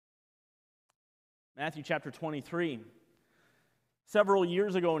Matthew chapter 23. Several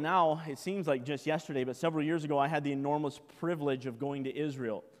years ago now, it seems like just yesterday, but several years ago, I had the enormous privilege of going to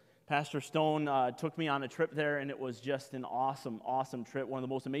Israel. Pastor Stone took me on a trip there, and it was just an awesome, awesome trip, one of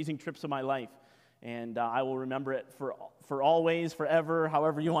the most amazing trips of my life. And I will remember it for always, forever,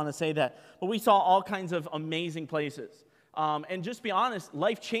 however you want to say that. But we saw all kinds of amazing places. And just be honest,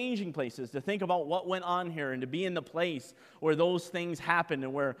 life-changing places, to think about what went on here and to be in the place where those things happened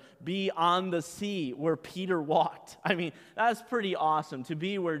and be on the sea where Peter walked. I mean, that's pretty awesome, to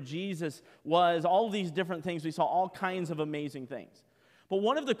be where Jesus was, all these different things. We saw all kinds of amazing things. But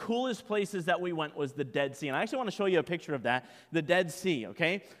one of the coolest places that we went was the Dead Sea. And I actually want to show you a picture of that, the Dead Sea,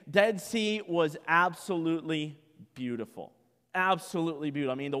 okay? Dead Sea was absolutely beautiful. Absolutely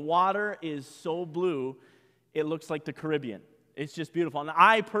beautiful. I mean, the water is so blue, it looks like the Caribbean. It's just beautiful. And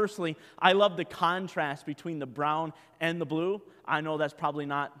I love the contrast between the brown and the blue. I know that's probably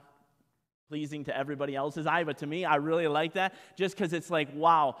not pleasing to everybody else's eye, but to me, I really like that, just because it's like,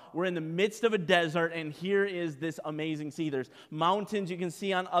 wow, we're in the midst of a desert, and here is this amazing sea. There's mountains you can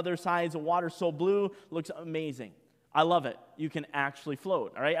see on other sides. The water's so blue, looks amazing. I love it. You can actually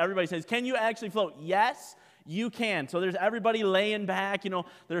float, all right? Everybody says, can you actually float? Yes, you can. So there's everybody laying back.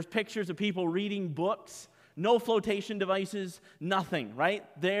 There's pictures of people reading books. No flotation devices, nothing, right?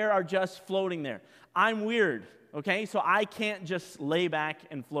 They are just floating there. I'm weird, okay? So I can't just lay back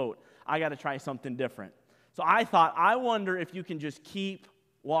and float. I got to try something different. So I wonder if you can just keep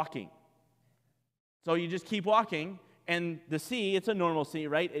walking. So you just keep walking, and the sea, it's a normal sea,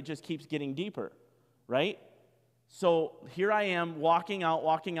 right? It just keeps getting deeper, right? So here I am walking out,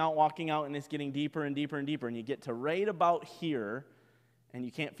 and it's getting deeper and deeper and deeper, and you get to right about here, and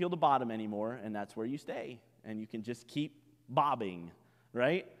you can't feel the bottom anymore, and that's where you stay. And you can just keep bobbing,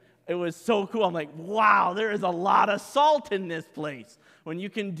 right? It was so cool. I'm like, wow, there is a lot of salt in this place. When you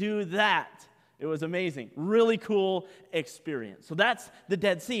can do that, it was amazing. Really cool experience. So that's the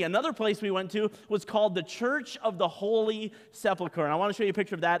Dead Sea. Another place we went to was called the Church of the Holy Sepulchre. And I want to show you a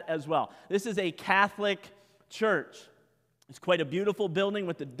picture of that as well. This is a Catholic church. It's quite a beautiful building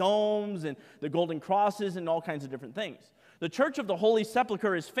with the domes and the golden crosses and all kinds of different things. The Church of the Holy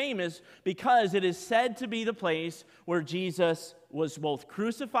Sepulchre is famous because it is said to be the place where Jesus was both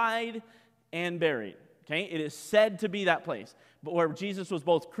crucified and buried. Okay? It is said to be that place, but where Jesus was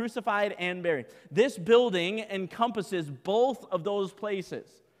both crucified and buried. This building encompasses both of those places.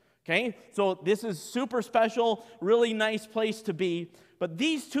 Okay? So this is super special, really nice place to be. But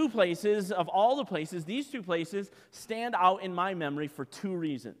these two places, of all the places, these two places stand out in my memory for two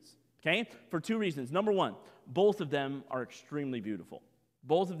reasons. Okay? For two reasons. Number one, both of them are extremely beautiful.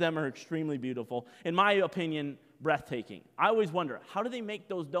 Both of them are extremely beautiful. In my opinion, breathtaking. I always wonder, how do they make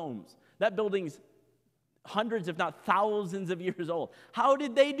those domes? That building's hundreds, if not thousands of years old. How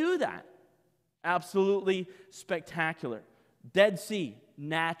did they do that? Absolutely spectacular. Dead Sea,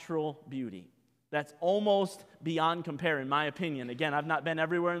 natural beauty. That's almost beyond compare, in my opinion. Again, I've not been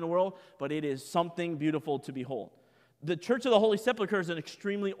everywhere in the world, but it is something beautiful to behold. The Church of the Holy Sepulchre is an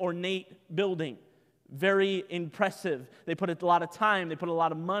extremely ornate building. Very impressive. They put a lot of time, they put a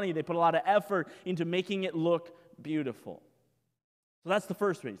lot of money, they put a lot of effort into making it look beautiful. So that's the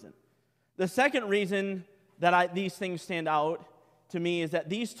first reason. The second reason that these things stand out to me is that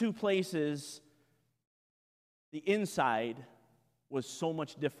these two places, the inside was so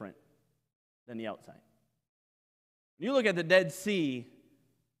much different than the outside. When you look at the Dead Sea,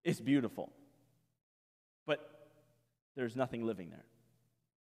 it's beautiful. But there's nothing living there.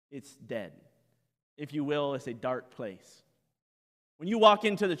 It's dead. If you will, it's a dark place. When you walk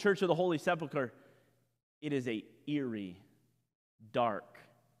into the Church of the Holy Sepulchre, it is a eerie, dark,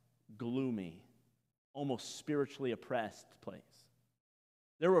 gloomy, almost spiritually oppressed place.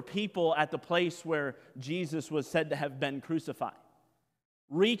 There were people at the place where Jesus was said to have been crucified,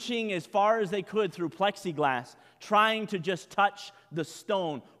 reaching as far as they could through plexiglass, trying to just touch the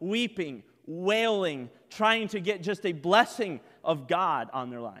stone, weeping, wailing, trying to get just a blessing of God on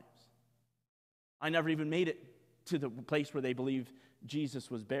their lives. I never even made it to the place where they believe Jesus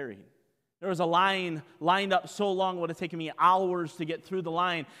was buried. There was a line lined up so long, it would have taken me hours to get through the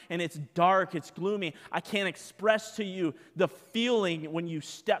line, and it's dark, it's gloomy. I can't express to you the feeling when you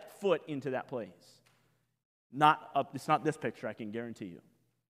step foot into that place. It's not this picture, I can guarantee you.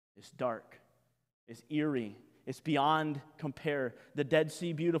 It's dark, it's eerie, it's beyond compare. The Dead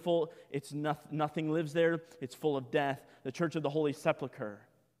Sea, beautiful, nothing lives there, it's full of death. The Church of the Holy Sepulchre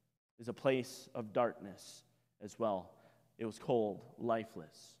is a place of darkness as well. It was cold,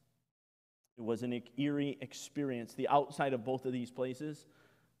 lifeless. It was an eerie experience. The outside of both of these places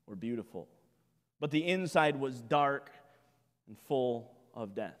were beautiful, but the inside was dark and full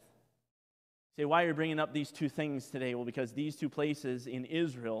of death. Say, why are you bringing up these two things today? Well, because these two places in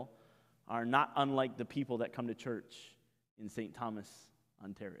Israel are not unlike the people that come to church in St. Thomas,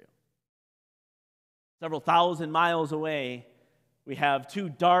 Ontario. Several thousand miles away, we have two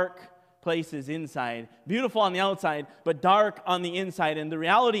dark places inside. Beautiful on the outside, but dark on the inside. And the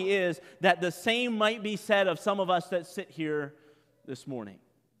reality is that the same might be said of some of us that sit here this morning.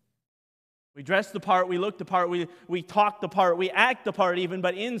 We dress the part, we look the part, we talk the part, we act the part even,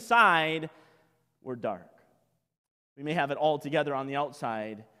 but inside, we're dark. We may have it all together on the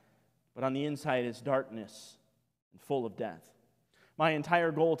outside, but on the inside is darkness and full of death. My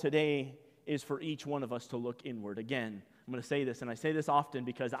entire goal today is for each one of us to look inward. Again, I'm going to say this, and I say this often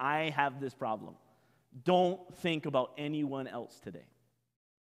because I have this problem. Don't think about anyone else today.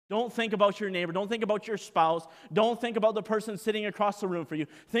 Don't think about your neighbor. Don't think about your spouse. Don't think about the person sitting across the room for you.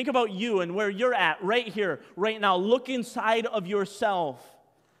 Think about you and where you're at right here, right now. Look inside of yourself.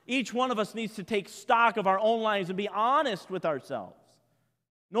 Each one of us needs to take stock of our own lives and be honest with ourselves.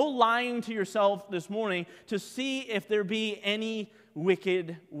 No lying to yourself this morning to see if there be any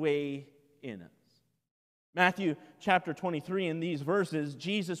wicked way in us. Matthew chapter 23, in these verses,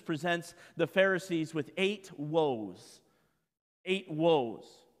 Jesus presents the Pharisees with 8 woes. 8 woes.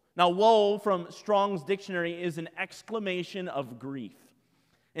 Now, woe from Strong's dictionary is an exclamation of grief.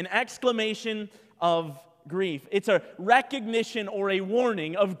 An exclamation of grief. It's a recognition or a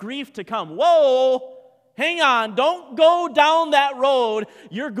warning of grief to come. Whoa! Hang on, don't go down that road.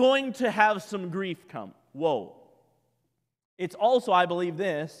 You're going to have some grief come. Whoa. It's also, I believe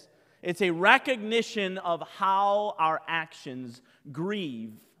this, it's a recognition of how our actions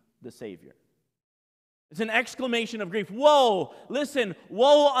grieve the Savior. It's an exclamation of grief. Woe, listen,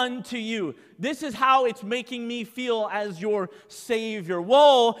 woe unto you. This is how it's making me feel as your Savior.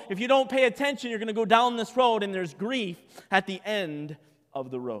 Woe, if you don't pay attention, you're going to go down this road and there's grief at the end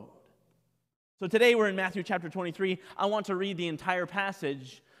of the road. So today we're in Matthew chapter 23. I want to read the entire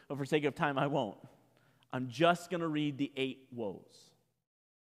passage, but for sake of time, I won't. I'm just going to read the 8 woes.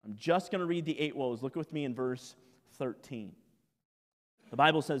 I'm just going to read the 8 woes. Look with me in verse 13. The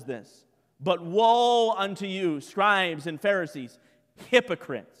Bible says this, "But woe unto you, scribes and Pharisees,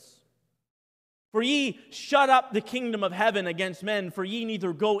 hypocrites! For ye shut up the kingdom of heaven against men, for ye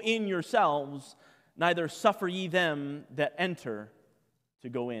neither go in yourselves, neither suffer ye them that enter to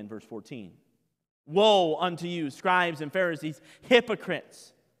go in." Verse 14. "Woe unto you, scribes and Pharisees,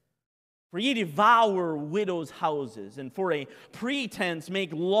 hypocrites! For ye devour widows' houses, and for a pretense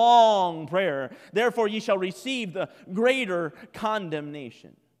make long prayer. Therefore ye shall receive the greater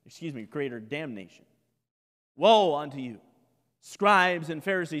damnation. Woe unto you, scribes and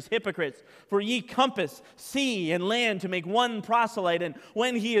Pharisees, hypocrites! For ye compass sea and land to make one proselyte, and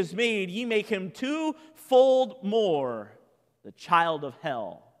when he is made, ye make him 2-fold more the child of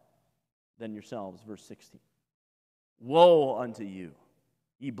hell than yourselves." Verse 16. "Woe unto you,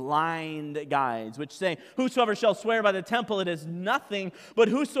 ye blind guides, which say, Whosoever shall swear by the temple, it is nothing, but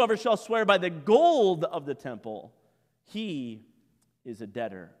whosoever shall swear by the gold of the temple, he is a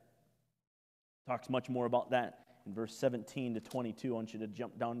debtor." Talks much more about that in verse 17 to 22. I want you to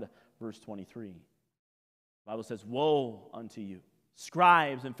jump down to verse 23. The Bible says, "Woe unto you,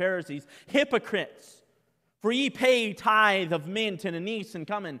 scribes and Pharisees, hypocrites! For ye pay tithe of mint and anise and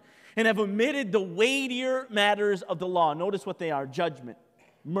cumin, and have omitted the weightier matters of the law." Notice what they are: judgment,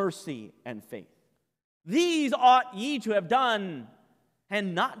 mercy, and faith. "These ought ye to have done,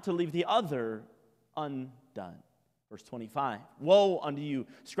 and not to leave the other undone." Verse 25. "Woe unto you,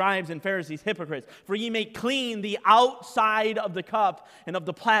 scribes and Pharisees, hypocrites! For ye make clean the outside of the cup and of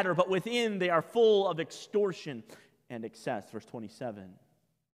the platter, but within they are full of extortion and excess." Verse 27.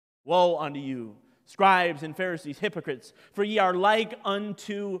 "Woe unto you, scribes and Pharisees, hypocrites! For ye are like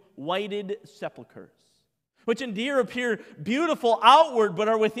unto whited sepulchres, which indeed appear beautiful outward, but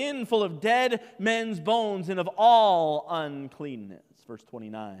are within full of dead men's bones and of all uncleanness." Verse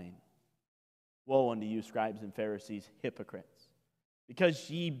 29. "Woe unto you, scribes and Pharisees, hypocrites! Because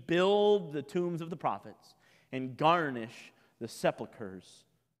ye build the tombs of the prophets and garnish the sepulchres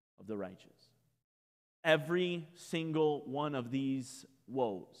of the righteous." Every single one of these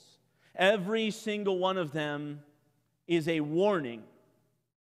woes, every single one of them is a warning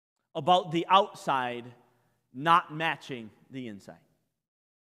about the outside not matching the inside.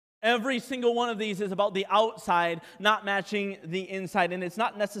 Every single one of these is about the outside not matching the inside. And it's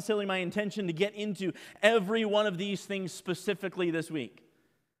not necessarily my intention to get into every one of these things specifically this week.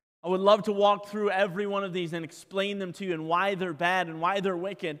 I would love to walk through every one of these and explain them to you and why they're bad and why they're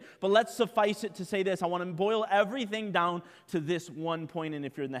wicked. But let's suffice it to say this. I want to boil everything down to this one point. And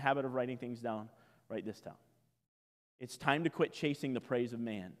if you're in the habit of writing things down, write this down. It's time to quit chasing the praise of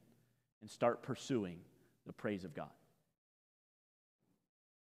man and start pursuing the praise of God.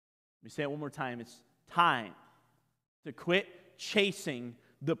 Let me say it one more time. It's time to quit chasing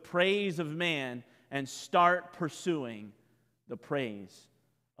the praise of man and start pursuing the praise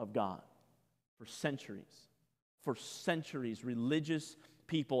of God. For centuries, religious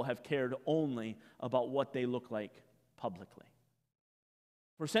people have cared only about what they look like publicly.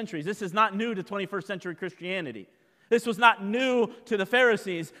 For centuries. This is not new to 21st century Christianity. This was not new to the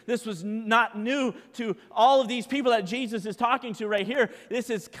Pharisees. This was not new to all of these people that Jesus is talking to right here. This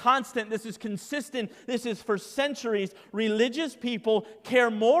is constant. This is consistent. This is for centuries. Religious people care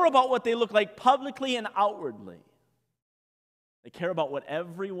more about what they look like publicly and outwardly. They care about what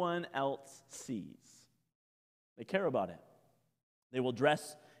everyone else sees. They care about it. They will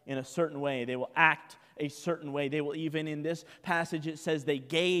dress in a certain way. They will act a certain way. They will even, in this passage, it says they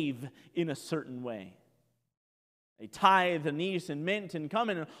gave in a certain way. They tithe, anise, and mint, and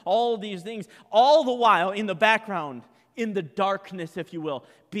cumin, and all of these things, all the while in the background, in the darkness, if you will,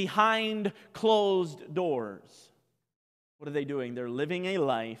 behind closed doors. What are they doing? They're living a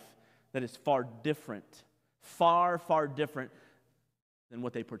life that is far different than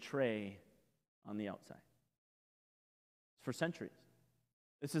what they portray on the outside. For centuries.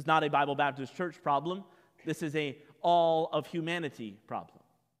 This is not a Bible Baptist Church problem. This is a all of humanity problem.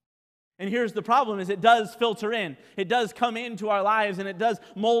 And here's the problem, is it does filter in. It does come into our lives, and it does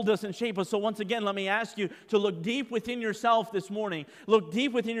mold us and shape us. So once again, let me ask you to look deep within yourself this morning. Look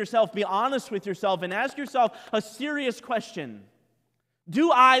deep within yourself, be honest with yourself, and ask yourself a serious question.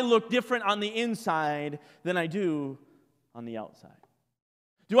 Do I look different on the inside than I do on the outside?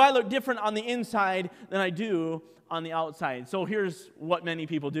 Do I look different on the inside than I do on the outside? So here's what many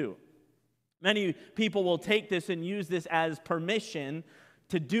people do. Many people will take this and use this as permission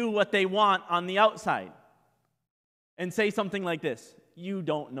to do what they want on the outside and say something like this: you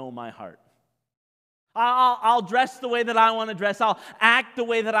don't know my heart. I'll dress the way that I want to dress. I'll act the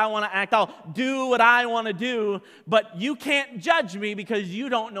way that I want to act. I'll do what I want to do, but you can't judge me because you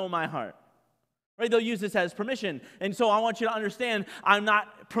don't know my heart. Right? They'll use this as permission. And so I want you to understand, I'm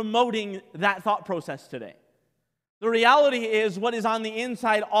not promoting that thought process today. The reality is what is on the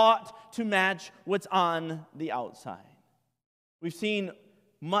inside ought to match what's on the outside. We've seen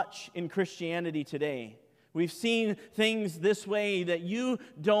much in Christianity today. We've seen things this way that you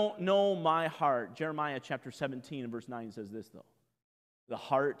don't know my heart. Jeremiah chapter 17 and verse 9 says this, though. The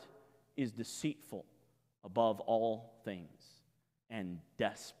heart is deceitful above all things and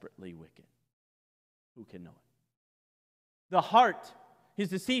desperately wicked. Who can know it? The heart is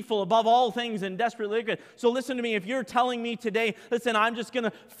deceitful above all things and desperately wicked. So listen to me. If you're telling me today, listen, I'm just going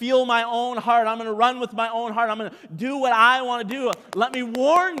to feel my own heart. I'm going to run with my own heart. I'm going to do what I want to do. Let me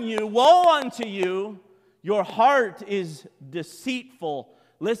warn you, woe unto you. Your heart is deceitful.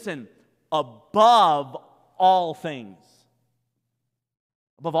 Listen, above all things.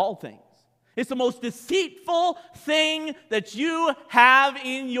 Above all things. It's the most deceitful thing that you have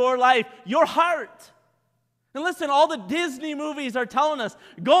in your life. Your heart. And listen, all the Disney movies are telling us,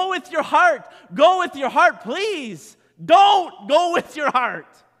 go with your heart. Go with your heart, please. Don't go with your heart.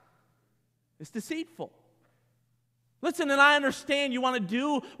 It's deceitful. Listen, and I understand you want to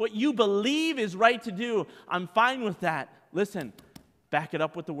do what you believe is right to do. I'm fine with that. Listen, back it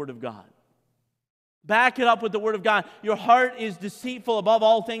up with the Word of God. Back it up with the Word of God. Your heart is deceitful above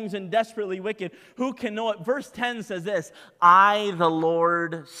all things and desperately wicked. Who can know it? Verse 10 says this: I, the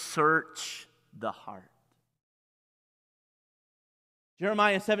Lord, search the heart.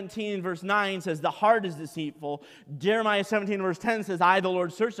 Jeremiah 17 verse 9 says the heart is deceitful. Jeremiah 17 verse 10 says, I, the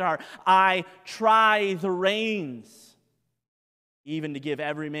Lord, search the heart. I try the reins, even to give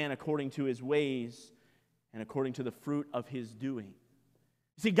every man according to his ways and according to the fruit of his doing.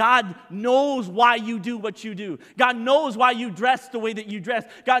 See, God knows why you do what you do. God knows why you dress the way that you dress.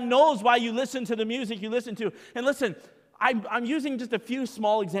 God knows why you listen to the music you listen to. And listen, I'm using just a few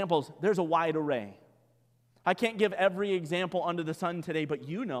small examples. There's a wide array. I can't give every example under the sun today, but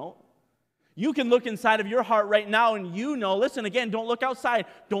you know. You can look inside of your heart right now and you know. Listen, again, don't look outside.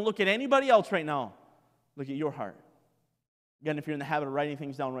 Don't look at anybody else right now. Look at your heart. Again, if you're in the habit of writing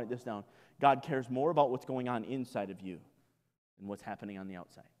things down, write this down. God cares more about what's going on inside of you than what's happening on the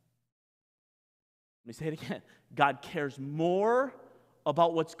outside. Let me say it again. God cares more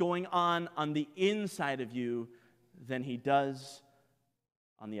about what's going on the inside of you than he does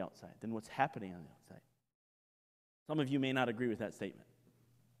on the outside, than what's happening on the outside. Some of you may not agree with that statement.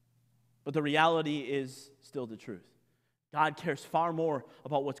 But the reality is still the truth. God cares far more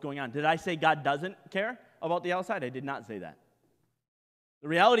about what's going on. Did I say God doesn't care about the outside? I did not say that. The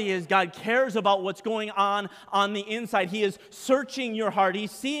reality is God cares about what's going on the inside. He is searching your heart.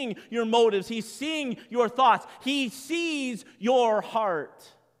 He's seeing your motives. He's seeing your thoughts. He sees your heart.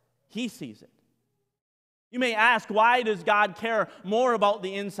 He sees it. You may ask, why does God care more about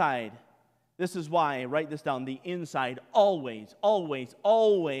the inside? This is why, write this down, the inside always, always,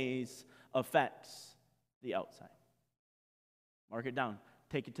 always affects the outside. Mark it down.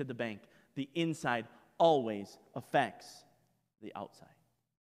 Take it to the bank. The inside always affects the outside.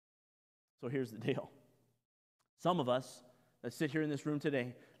 So here's the deal. Some of us that sit here in this room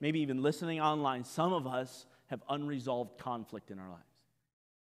today, maybe even listening online, some of us have unresolved conflict in our lives.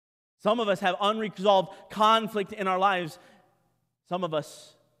 Some of us have unresolved conflict in our lives. Some of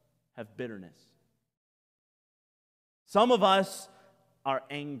us have bitterness. Some of us are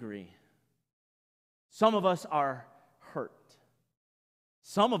angry. Some of us are hurt.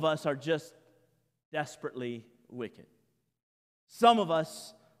 Some of us are just desperately wicked. Some of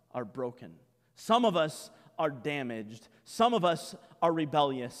us are broken. Some of us are damaged. Some of us are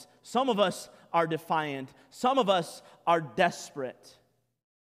rebellious. Some of us are defiant. Some of us are desperate.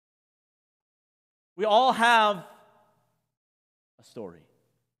 We all have a story.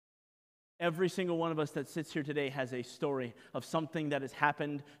 Every single one of us that sits here today has a story of something that has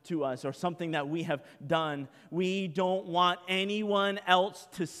happened to us or something that we have done. We don't want anyone else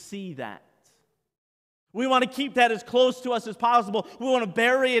to see that. We want to keep that as close to us as possible. We want to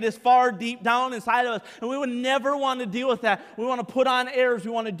bury it as far deep down inside of us. And we would never want to deal with that. We want to put on airs.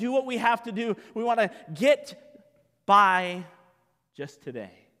 We want to do what we have to do. We want to get by just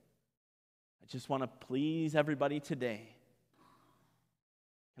today. I just want to please everybody today.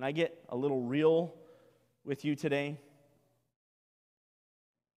 Can I get a little real with you today?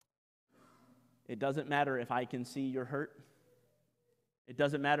 It doesn't matter if I can see your hurt. It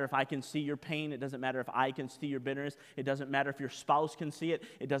doesn't matter if I can see your pain. It doesn't matter if I can see your bitterness. It doesn't matter if your spouse can see it.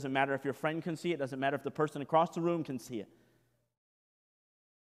 It doesn't matter if your friend can see it. It doesn't matter if the person across the room can see it.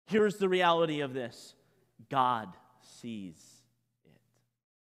 Here's the reality of this. God sees it.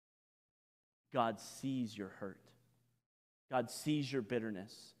 God sees your hurt. God sees your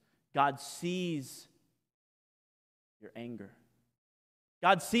bitterness. God sees your anger.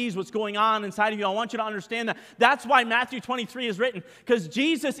 God sees what's going on inside of you. I want you to understand that. That's why Matthew 23 is written, because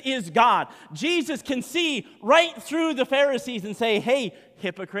Jesus is God. Jesus can see right through the Pharisees and say, hey,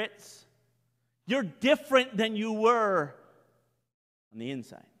 hypocrites, you're different than you were on the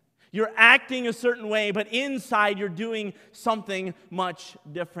inside. You're acting a certain way, but inside you're doing something much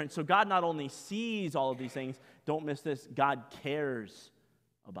different. So God not only sees all of these things, don't miss this, God cares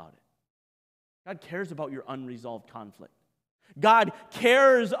about it. God cares about your unresolved conflict. God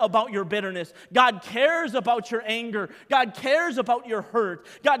cares about your bitterness. God cares about your anger. God cares about your hurt.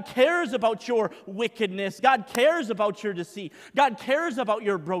 God cares about your wickedness. God cares about your deceit. God cares about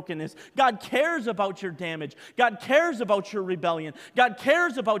your brokenness. God cares about your damage. God cares about your rebellion. God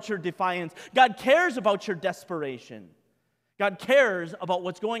cares about your defiance. God cares about your desperation. God cares about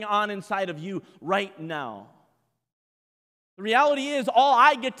what's going on inside of you right now. The reality is, all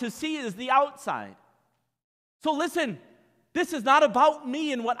I get to see is the outside. So listen. This is not about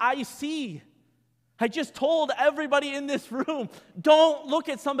me and what I see. I just told everybody in this room, don't look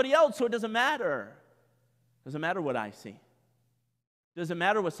at somebody else so it doesn't matter. It doesn't matter what I see. It doesn't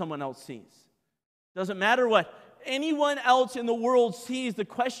matter what someone else sees. It doesn't matter what anyone else in the world sees. The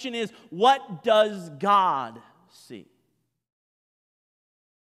question is, what does God see?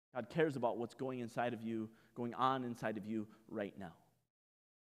 God cares about what's going inside of you, going on inside of you right now.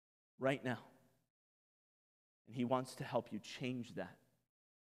 Right now. And He wants to help you change that.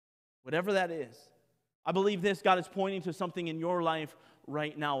 Whatever that is. I believe this, God is pointing to something in your life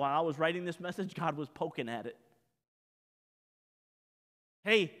right now. While I was writing this message, God was poking at it.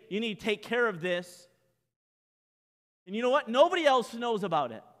 Hey, you need to take care of this. And you know what? Nobody else knows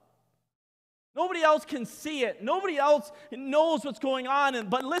about it. Nobody else can see it. Nobody else knows what's going on.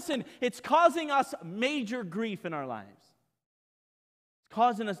 But listen, it's causing us major grief in our lives. It's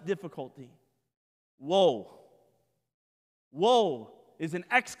causing us difficulty. Whoa. Woe is an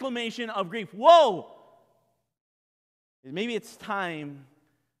exclamation of grief. Whoa! Maybe it's time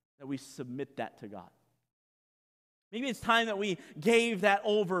that we submit that to God. Maybe it's time that we gave that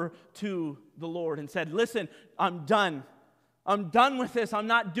over to the Lord and said, listen, I'm done. I'm done with this. I'm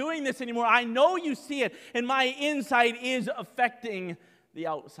not doing this anymore. I know you see it, and my inside is affecting the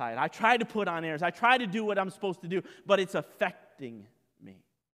outside. I try to put on airs. I try to do what I'm supposed to do, but it's affecting me.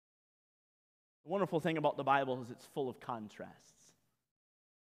 The wonderful thing about the Bible is it's full of contrasts.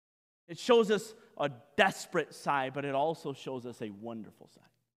 It shows us a desperate side, but it also shows us a wonderful side.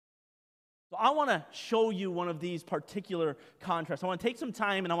 So I want to show you one of these particular contrasts. I want to take some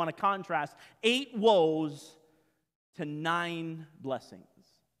time and I want to contrast 8 woes to 9 blessings.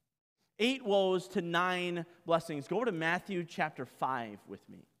 8 woes to 9 blessings. Go over to Matthew chapter 5 with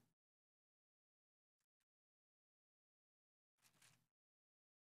me.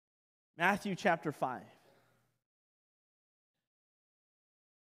 Matthew chapter 5. I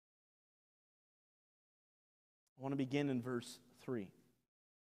want to begin in verse 3.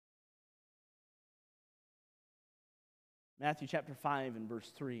 Matthew chapter 5 and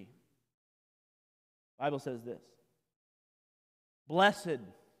verse 3. The Bible says this. Blessed,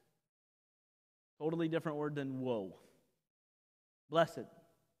 totally different word than woe. Blessed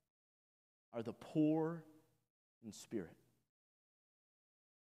are the poor in spirit,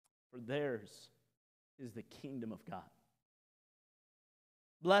 for theirs is the kingdom of God.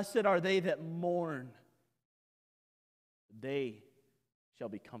 Blessed are they that mourn, they shall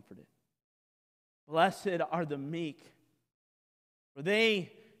be comforted. Blessed are the meek, for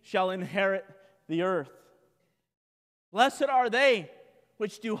they shall inherit the earth. Blessed are they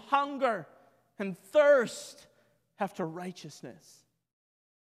which do hunger and thirst after righteousness,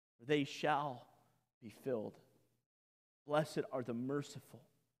 for they shall be filled. Blessed are the merciful,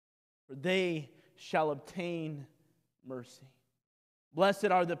 for they shall obtain mercy. Blessed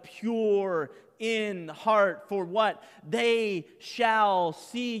are the pure in heart, for what? They shall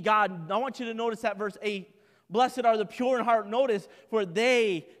see God. I want you to notice that verse 8. Blessed are the pure in heart. Notice, for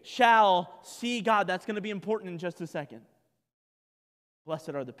they shall see God. That's going to be important in just a second.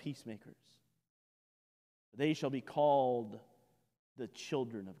 Blessed are the peacemakers, for they shall be called the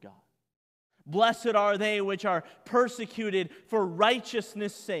children of God. Blessed are they which are persecuted for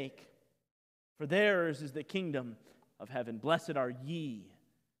righteousness' sake, for theirs is the kingdom of heaven. Blessed are ye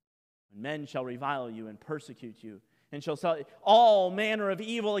when men shall revile you and persecute you, and shall say all manner of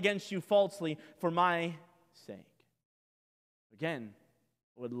evil against you falsely for my sake. Again,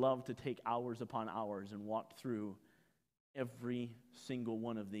 I would love to take hours upon hours and walk through every single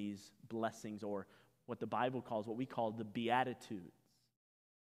one of these blessings, or what the Bible calls, what we call the Beatitudes.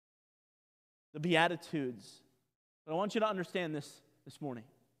 The Beatitudes. But I want you to understand this morning.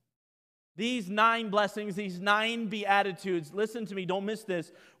 These 9 blessings, these 9 Beatitudes, listen to me, don't miss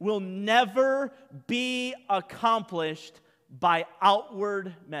this, will never be accomplished by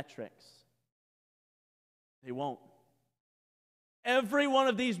outward metrics. They won't. Every one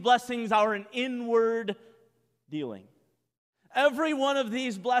of these blessings are an inward dealing. Every one of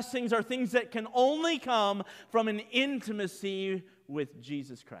these blessings are things that can only come from an intimacy with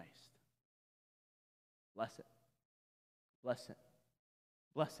Jesus Christ. Blessed. Blessed.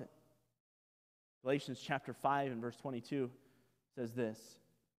 Blessed. Galatians chapter 5 and verse 22 says this,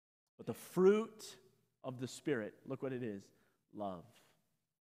 but the fruit of the Spirit, look what it is, love,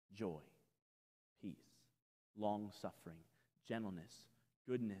 joy, peace, long-suffering, gentleness,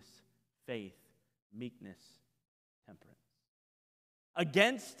 goodness, faith, meekness, temperance.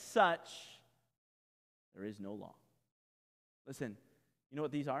 Against such, there is no law. Listen, you know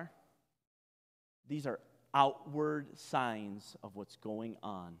what these are? These are outward signs of what's going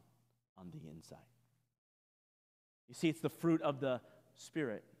on the inside. You see, it's the fruit of the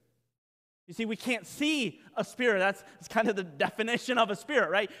Spirit. You see, we can't see a spirit. That's kind of the definition of a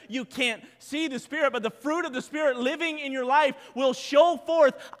spirit, right? You can't see the Spirit, but the fruit of the Spirit living in your life will show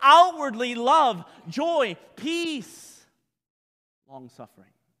forth outwardly love, joy, peace,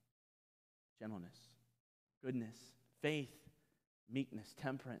 long-suffering, gentleness, goodness, faith, meekness,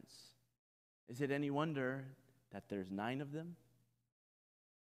 temperance. Is it any wonder that there's 9 of them?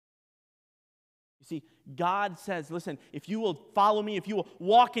 You see, God says, listen, if you will follow me, if you will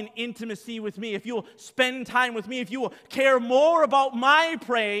walk in intimacy with me, if you will spend time with me, if you will care more about my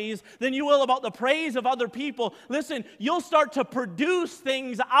praise than you will about the praise of other people, listen, you'll start to produce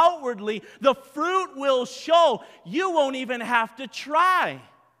things outwardly. The fruit will show. You won't even have to try.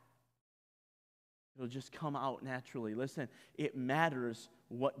 It'll just come out naturally. Listen, it matters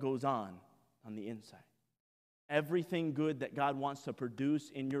what goes on the inside. Everything good that God wants to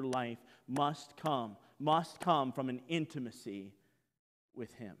produce in your life must come from an intimacy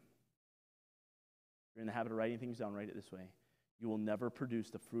with Him. If you're in the habit of writing things down, write it this way. You will never produce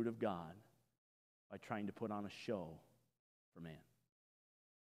the fruit of God by trying to put on a show for man.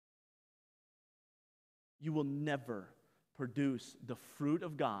 You will never produce the fruit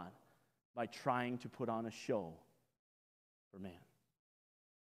of God by trying to put on a show for man.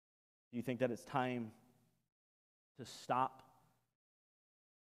 Do you think that it's time to stop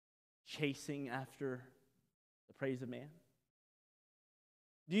chasing after the praise of man?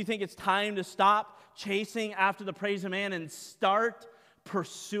 Do you think it's time to stop chasing after the praise of man and start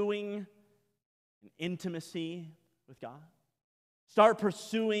pursuing and intimacy with God? Start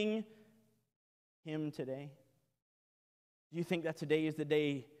pursuing Him today. Do you think that today is the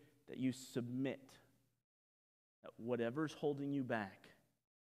day that you submit that whatever's holding you back,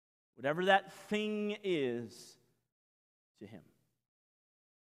 whatever that thing is, to Him?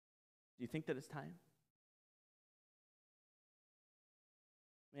 Do you think that it's time?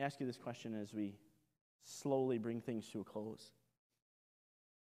 Let me ask you this question as we slowly bring things to a close.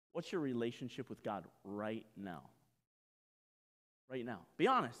 What's your relationship with God right now? Right now. Be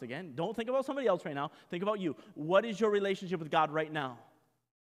honest again. Don't think about somebody else right now. Think about you. What is your relationship with God right now?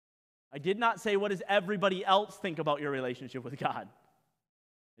 I did not say what does everybody else think about your relationship with God.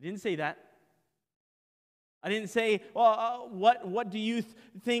 I didn't say that. I didn't say, well, what do you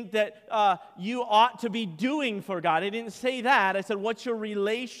think that you ought to be doing for God? I didn't say that. I said, what's your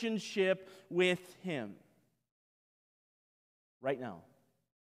relationship with Him right now?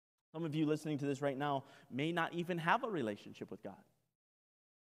 Some of you listening to this right now may not even have a relationship with God.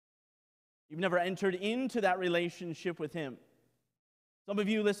 You've never entered into that relationship with Him. Some of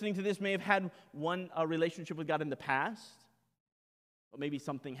you listening to this may have had a relationship with God in the past, but maybe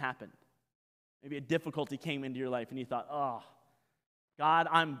something happened. Maybe a difficulty came into your life and you thought, oh, God,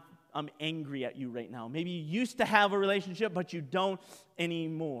 I'm angry at you right now. Maybe you used to have a relationship, but you don't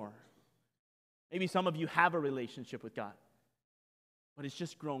anymore. Maybe some of you have a relationship with God, but it's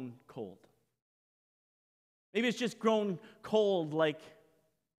just grown cold. Maybe it's just grown cold like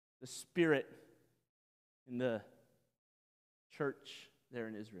the Spirit in the church there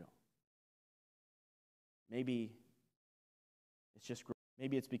in Israel. Maybe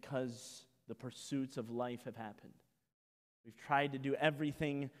it's because the pursuits of life have happened. We've tried to do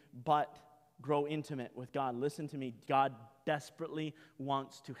everything but grow intimate with God. Listen to me. God desperately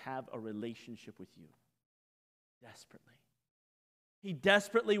wants to have a relationship with you. Desperately. He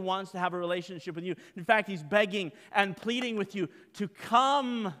desperately wants to have a relationship with you. In fact, He's begging and pleading with you to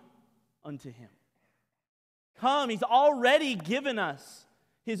come unto Him. Come. He's already given us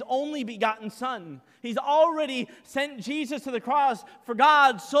His only begotten Son. He's already sent Jesus to the cross. For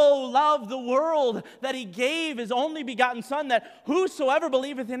God so loved the world that He gave His only begotten Son, that whosoever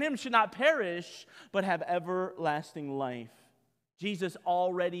believeth in Him should not perish, but have everlasting life. Jesus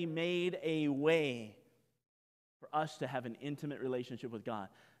already made a way for us to have an intimate relationship with God.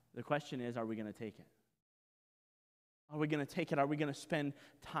 The question is, are we going to take it? Are we going to take it? Are we going to spend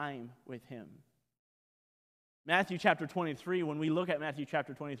time with Him? Matthew chapter 23, when we look at Matthew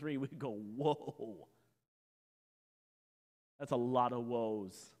chapter 23, we go, whoa. That's a lot of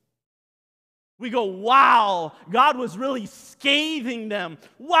woes. We go, wow, God was really scathing them.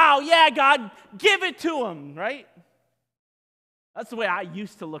 Wow, yeah, God, give it to them, right? That's the way I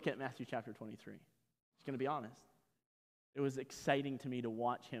used to look at Matthew chapter 23. Just going to be honest. It was exciting to me to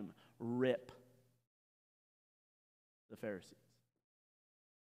watch Him rip the Pharisees.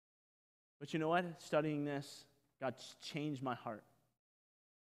 But you know what? Studying this, God's changed my heart.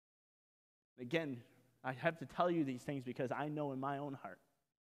 Again, I have to tell you these things because I know in my own heart,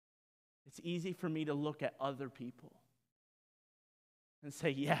 it's easy for me to look at other people and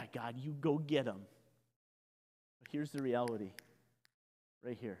say, yeah, God, you go get them. But here's the reality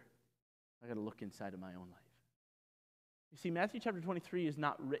right here. I got to look inside of my own life. You see, Matthew chapter 23 is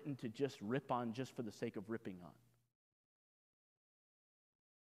not written to just rip on just for the sake of ripping on.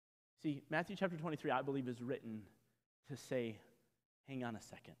 See, Matthew chapter 23, I believe, is written to say, hang on a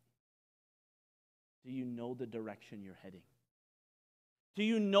second. Do you know the direction you're heading? Do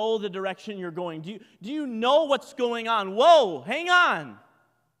you know the direction you're going? Do you know what's going on? Whoa, hang on.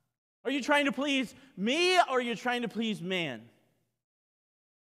 Are you trying to please me or are you trying to please man?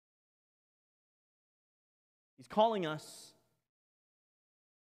 He's calling us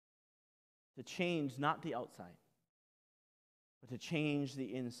to change not the outside, but to change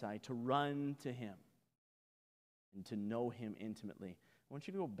the inside, to run to Him and to know Him intimately. I want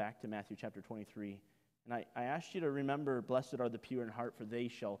you to go back to Matthew chapter 23. And I asked you to remember, blessed are the pure in heart, for they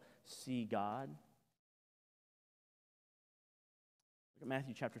shall see God. Look at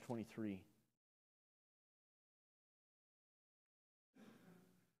Matthew chapter 23.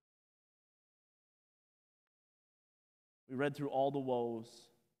 We read through all the woes.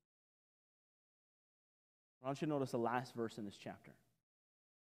 I want you to notice the last verse in this chapter.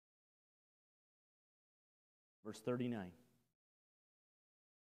 Verse 39.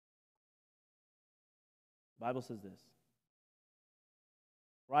 The Bible says this.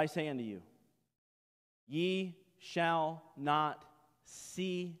 For I say unto you, ye shall not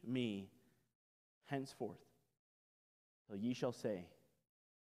see me henceforth, till ye shall say,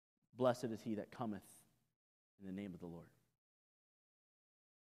 blessed is he that cometh in the name of the Lord.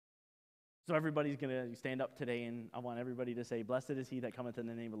 So everybody's going to stand up today, and I want everybody to say, blessed is he that cometh in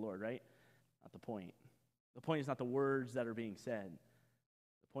the name of the Lord, right? Not the point. The point is not the words that are being said.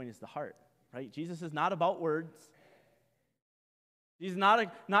 The point is the heart, right? Jesus is not about words. He's not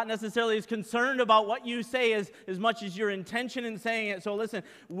necessarily as concerned about what you say as much as your intention in saying it. So listen,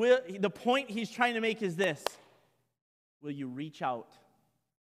 the point he's trying to make is this. Will you reach out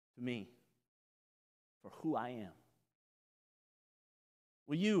to me for who I am?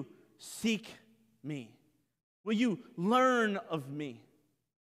 Will you seek me? Will you learn of me?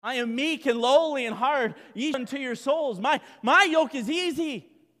 I am meek and lowly in heart, ye unto your souls. My yoke is easy.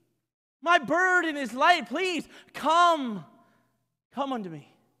 My burden is light. Please come unto me.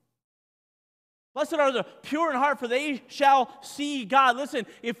 Blessed are the pure in heart, for they shall see God. Listen,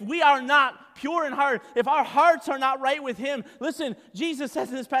 if we are not pure in heart, if our hearts are not right with him, listen, Jesus says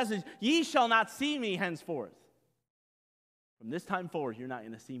in this passage, ye shall not see me henceforth. From this time forward, you're not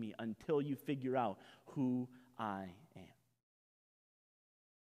going to see me until you figure out who I am.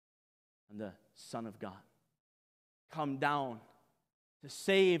 I'm the Son of God. Come down to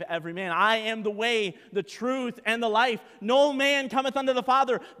save every man. I am the way, the truth, and the life. No man cometh unto the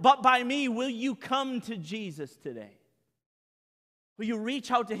Father but by me. Will you come to Jesus today? Will you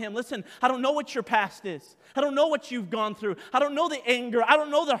reach out to him? Listen, I don't know what your past is. I don't know what you've gone through. I don't know the anger. I don't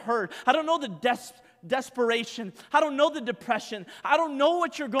know the hurt. I don't know the desperation. I don't know the depression. I don't know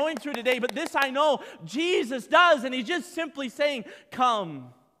what you're going through today, but this I know, Jesus does, and he's just simply saying,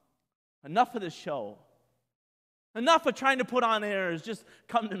 come. Enough of the show. Enough of trying to put on airs. Just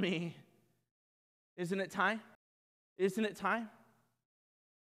come to me. Isn't it time? Isn't it time?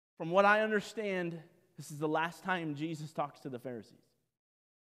 From what I understand, this is the last time Jesus talks to the Pharisees.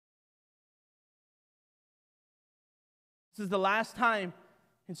 This is the last time,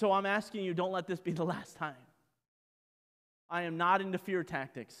 and so I'm asking you, don't let this be the last time. I am not into fear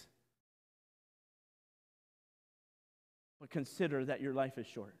tactics, but consider that your life is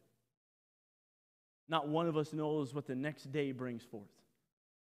short. Not one of us knows what the next day brings forth.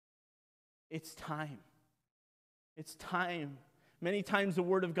 It's time. It's time. Many times the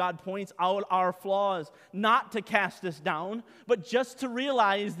Word of God points out our flaws, not to cast us down, but just to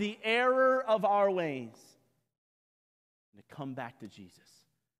realize the error of our ways. And to come back to Jesus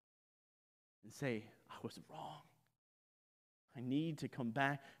and say, I was wrong. I need to come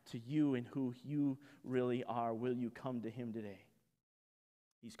back to you and who you really are. Will you come to him today?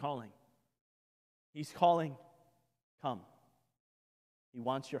 He's calling. He's calling. Come. He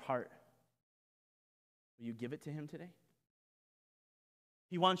wants your heart. Will you give it to him today?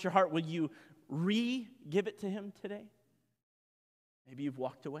 He wants your heart. Will you re-give it to him today? Maybe you've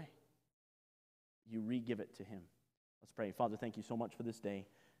walked away. You re-give it to him. Let's pray. Father, thank you so much for this day.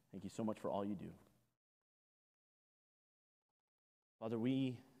 Thank you so much for all you do. Father,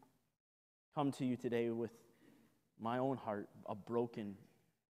 we come to you today with my own heart, a broken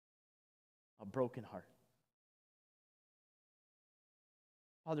heart.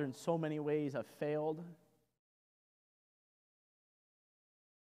 Father, in so many ways I've failed.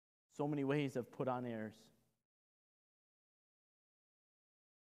 So many ways I've put on airs.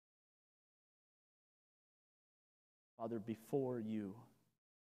 Father, before you've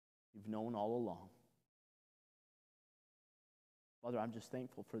known all along. Father, I'm just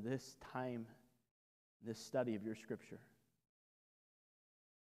thankful for this time, this study of your scripture.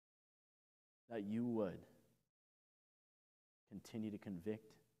 That you would continue to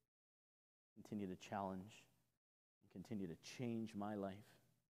convict, continue to challenge, and continue to change my life.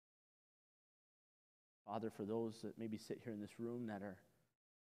 Father, for those that maybe sit here in this room that are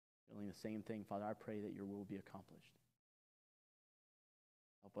feeling the same thing, Father, I pray that your will be accomplished.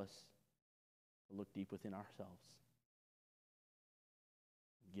 Help us to look deep within ourselves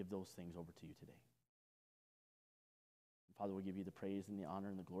and give those things over to you today. And Father, we'll give you the praise and the honor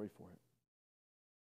and the glory for it.